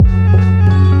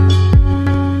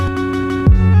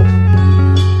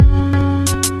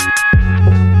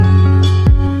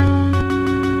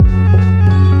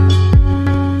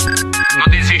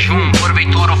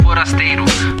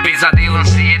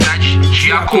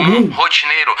comum,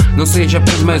 rotineiro. Não seja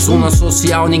apenas mais um na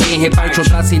social, ninguém reparte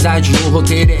outra cidade. O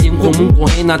roteiro é incomum,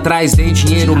 correndo atrás de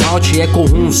dinheiro. Malte é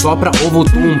comum, sopra ovo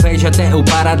tum, pede até o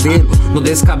paradeiro. No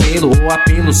descabelo ou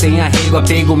apelo, sem arrego,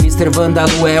 apego. Mr.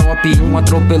 Vândalo é Ópio1,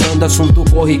 atropelando assunto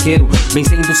corriqueiro.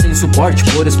 Vencendo sem suporte,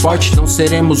 por esporte, não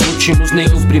seremos últimos nem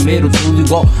os primeiros. Tudo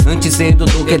igual, antes cedo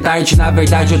do que tarde. Na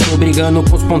verdade eu tô brigando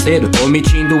com os ponteiros,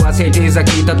 omitindo a certeza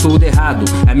que tá tudo errado.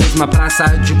 É a mesma praça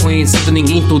de conhecido,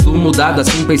 ninguém tudo mudado.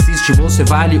 Assim persiste, você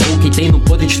vale o que tem no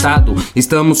poder ditado.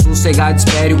 Estamos sossegados,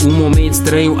 espere um momento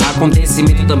estranho.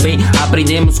 Acontecimento também,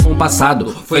 aprendemos com o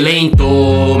passado. Foi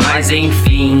lento, mas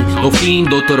enfim, o fim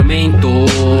do tormento.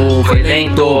 Foi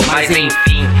lento, mas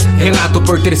enfim. Relato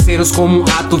por terceiros como um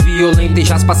ato violento.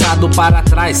 Deixas passado para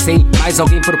trás, sem mais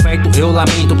alguém por perto. Eu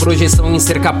lamento, projeção em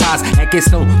ser capaz. É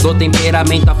questão do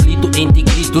temperamento aflito entre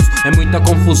gritos. É muita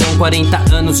confusão,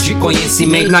 40 anos de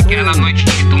conhecimento. Naquela noite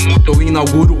de tumulto eu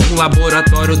inauguro um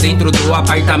laboratório dentro do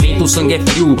apartamento. O sangue é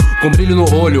frio, com brilho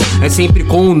no olho, é sempre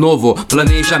com um novo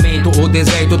planejamento. O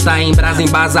deserto tá em brasa,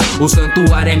 embasa. O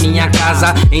santuário é minha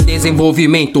casa em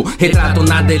desenvolvimento. Retrato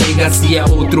na delegacia,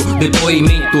 outro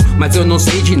depoimento. Mas eu não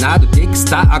sei de nada, o que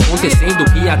está acontecendo?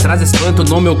 Que atrás espanto,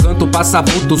 no meu canto passa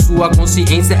vulto. Sua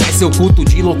consciência é seu culto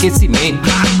de enlouquecimento.